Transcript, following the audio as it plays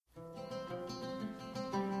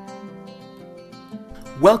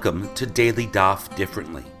Welcome to Daily Daf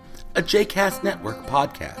Differently, a JCast Network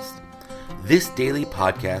podcast. This daily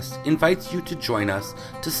podcast invites you to join us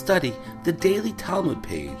to study the daily Talmud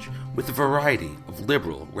page with a variety of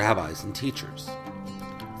liberal rabbis and teachers.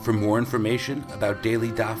 For more information about Daily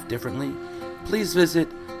Daf Differently, please visit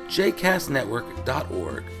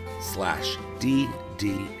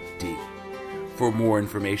jcastnetwork.org/DDD. For more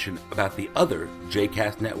information about the other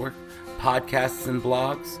JCast Network podcasts and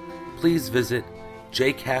blogs, please visit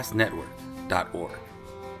jcastnetwork.org.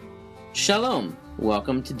 Shalom!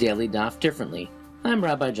 Welcome to Daily Daf Differently. I'm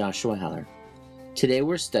Rabbi Joshua Heller. Today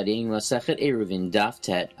we're studying Masechet Eruvin Daf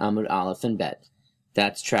Tet Amud Aleph and Bet.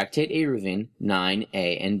 That's Tractate Eruvin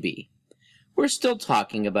 9a and b. We're still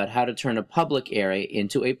talking about how to turn a public area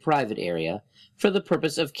into a private area for the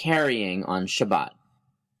purpose of carrying on Shabbat.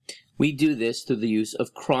 We do this through the use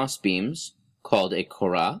of cross beams, called a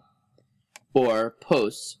korah, or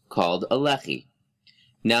posts, called a lechi.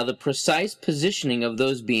 Now, the precise positioning of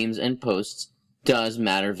those beams and posts does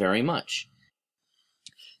matter very much.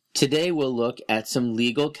 Today we'll look at some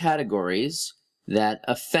legal categories that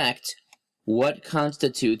affect what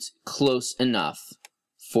constitutes close enough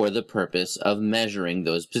for the purpose of measuring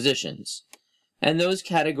those positions. And those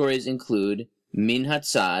categories include min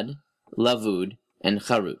hatzad, lavud, and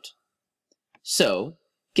charut. So,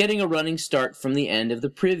 getting a running start from the end of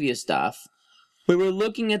the previous daf, we were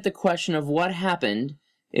looking at the question of what happened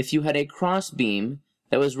if you had a cross beam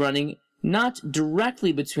that was running not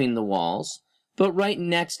directly between the walls, but right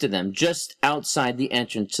next to them, just outside the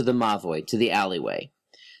entrance to the mavoi, to the alleyway.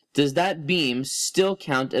 Does that beam still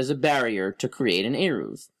count as a barrier to create an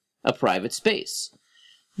eruv, a private space?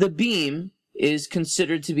 The beam is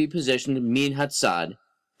considered to be positioned min hatzad,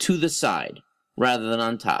 to the side, rather than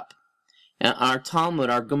on top. And our Talmud,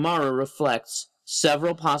 our Gemara, reflects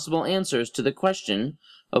several possible answers to the question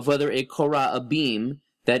of whether a korah, a beam,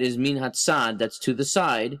 that is min hatzad, that's to the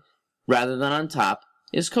side, rather than on top,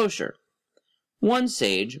 is kosher. One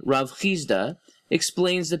sage, Rav Chizda,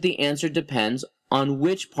 explains that the answer depends on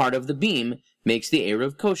which part of the beam makes the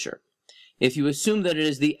eruv kosher. If you assume that it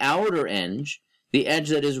is the outer edge, the edge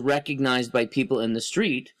that is recognized by people in the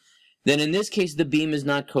street, then in this case the beam is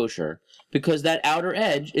not kosher, because that outer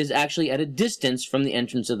edge is actually at a distance from the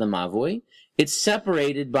entrance of the mavoi. It's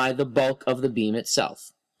separated by the bulk of the beam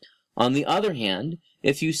itself. On the other hand,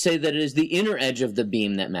 if you say that it is the inner edge of the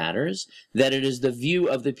beam that matters, that it is the view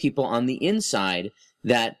of the people on the inside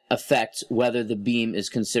that affects whether the beam is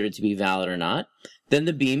considered to be valid or not, then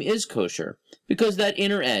the beam is kosher, because that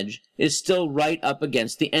inner edge is still right up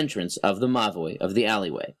against the entrance of the mavoi, of the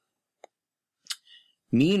alleyway.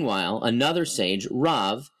 Meanwhile, another sage,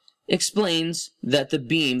 Rav, explains that the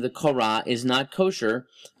beam, the korah, is not kosher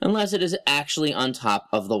unless it is actually on top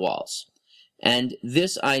of the walls. And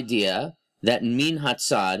this idea that min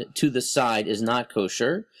hatzad, to the side, is not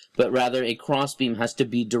kosher, but rather a crossbeam has to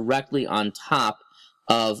be directly on top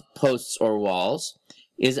of posts or walls,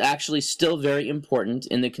 is actually still very important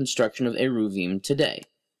in the construction of eruvim today.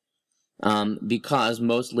 Because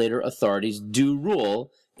most later authorities do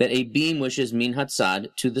rule that a beam which is min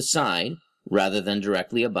hatzad, to the side, rather than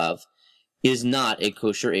directly above, is not a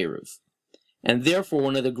kosher eruv. And therefore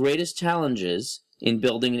one of the greatest challenges in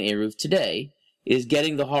building an eruv today is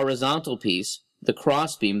getting the horizontal piece, the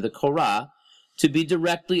crossbeam, the korah, to be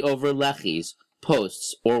directly over lechis,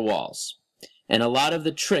 posts, or walls. And a lot of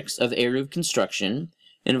the tricks of eruv construction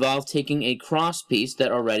involve taking a cross piece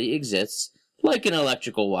that already exists, like an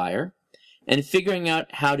electrical wire, and figuring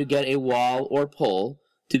out how to get a wall or pole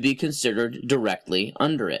to be considered directly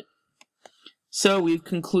under it. So we've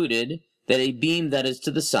concluded that a beam that is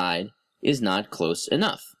to the side is not close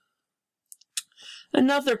enough.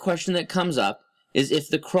 Another question that comes up is if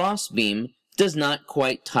the cross beam does not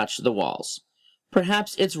quite touch the walls.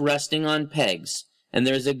 Perhaps it's resting on pegs, and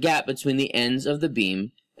there is a gap between the ends of the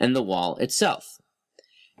beam and the wall itself.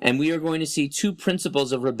 And we are going to see two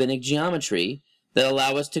principles of rabbinic geometry that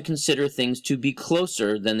allow us to consider things to be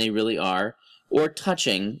closer than they really are, or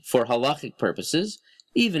touching for halachic purposes,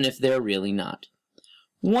 even if they're really not.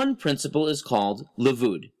 One principle is called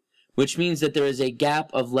lavud, which means that there is a gap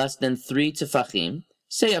of less than 3 tefachim,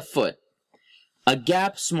 say a foot. A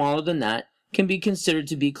gap smaller than that can be considered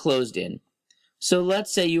to be closed in. So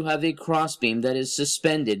let's say you have a crossbeam that is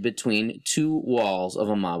suspended between two walls of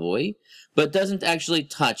a mavoi, but doesn't actually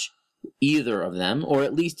touch either of them, or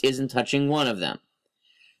at least isn't touching one of them.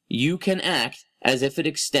 You can act as if it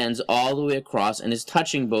extends all the way across and is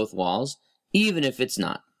touching both walls, even if it's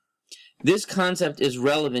not. This concept is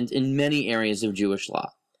relevant in many areas of Jewish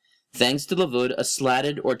law. Thanks to lavud, a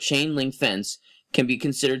slatted or chain link fence can be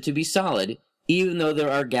considered to be solid, even though there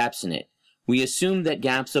are gaps in it, we assume that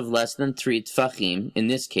gaps of less than 3 tfachim, in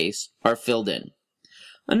this case, are filled in.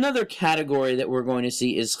 Another category that we're going to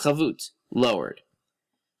see is chavut, lowered.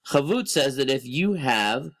 Chavut says that if you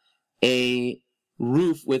have a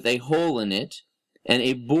roof with a hole in it and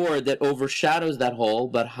a board that overshadows that hole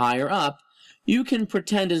but higher up, you can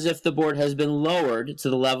pretend as if the board has been lowered to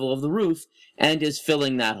the level of the roof and is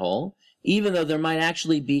filling that hole, even though there might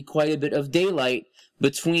actually be quite a bit of daylight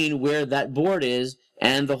between where that board is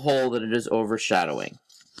and the hole that it is overshadowing.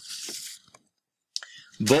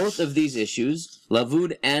 Both of these issues,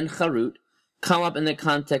 lavud and charut, come up in the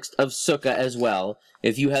context of sukkah as well.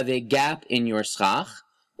 If you have a gap in your schach,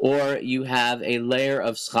 or you have a layer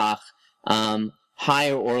of schach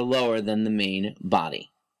higher or lower than the main body.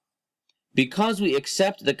 Because we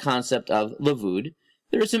accept the concept of lavud,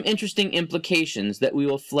 there are some interesting implications that we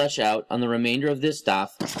will flesh out on the remainder of this daf,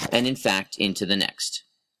 and in fact into the next.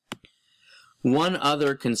 One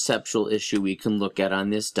other conceptual issue we can look at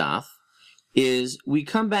on this daf is we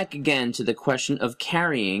come back again to the question of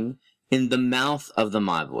carrying in the mouth of the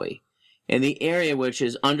mavoi, in the area which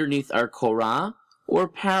is underneath our korah or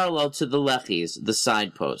parallel to the lechis, the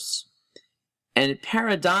side posts. And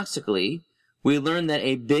paradoxically, we learn that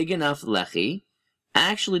a big enough lechi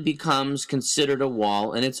actually becomes considered a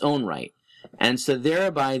wall in its own right, and so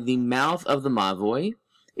thereby the mouth of the mavoi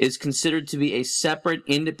is considered to be a separate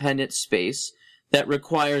independent space that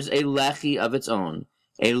requires a lechi of its own,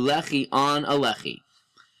 a lechi on a lechi.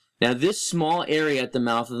 Now this small area at the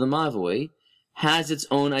mouth of the mavoi has its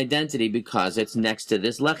own identity because it's next to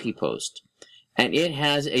this lechi post, and it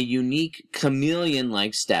has a unique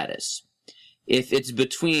chameleon-like status. If it's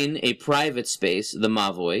between a private space, the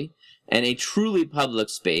mavoi, and a truly public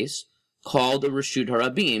space, called a Reshut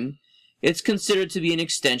Harabim, it's considered to be an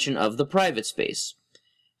extension of the private space.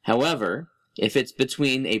 However, if it's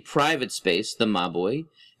between a private space, the mavoi,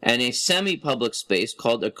 and a semi-public space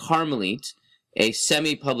called a Carmelite, a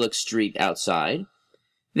semi-public street outside,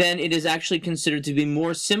 then it is actually considered to be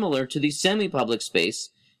more similar to the semi-public space,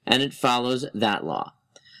 and it follows that law.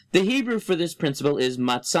 The Hebrew for this principle is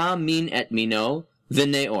matzah min et mino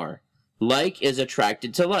v'neor. Like is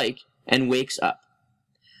attracted to like and wakes up.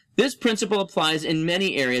 This principle applies in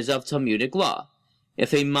many areas of Talmudic law.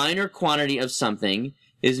 If a minor quantity of something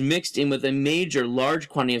is mixed in with a major large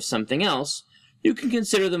quantity of something else, you can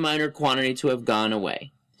consider the minor quantity to have gone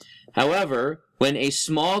away. However, when a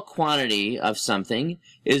small quantity of something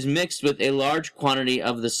is mixed with a large quantity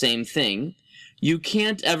of the same thing, you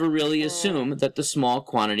can't ever really assume that the small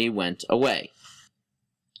quantity went away.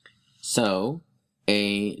 So,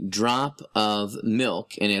 a drop of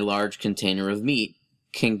milk in a large container of meat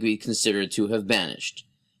can be considered to have vanished.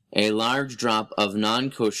 A large drop of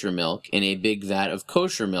non-kosher milk in a big vat of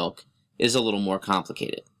kosher milk is a little more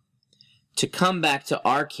complicated. To come back to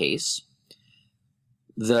our case,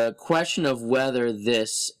 the question of whether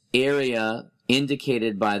this area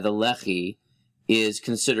indicated by the lechi is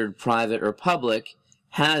considered private or public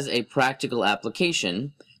has a practical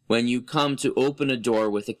application when you come to open a door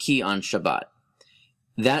with a key on Shabbat.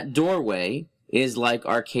 That doorway is like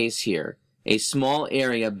our case here, a small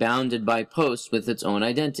area bounded by posts with its own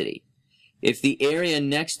identity. If the area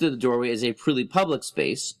next to the doorway is a purely public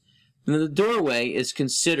space, then the doorway is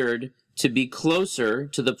considered to be closer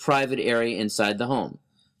to the private area inside the home.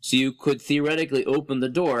 So you could theoretically open the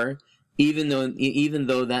door even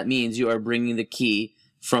though that means you are bringing the key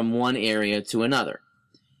from one area to another.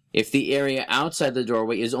 If the area outside the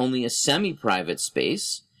doorway is only a semi-private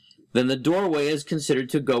space, then the doorway is considered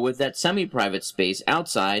to go with that semi-private space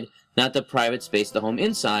outside, not the private space of the home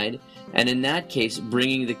inside, and in that case,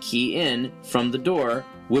 bringing the key in from the door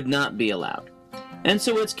would not be allowed. And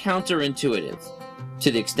so it's counterintuitive,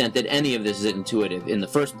 to the extent that any of this is intuitive in the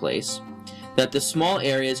first place, that the small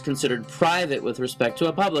area is considered private with respect to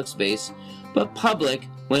a public space, but public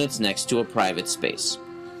when it's next to a private space.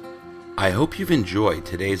 I hope you've enjoyed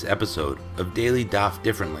today's episode of Daily Daf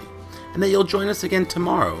Differently, and that you'll join us again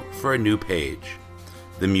tomorrow for a new page.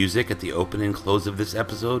 The music at the open and close of this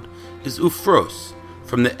episode is Ufros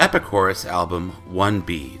from the Epicurus album One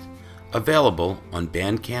Bead, available on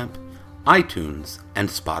Bandcamp, iTunes, and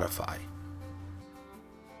Spotify.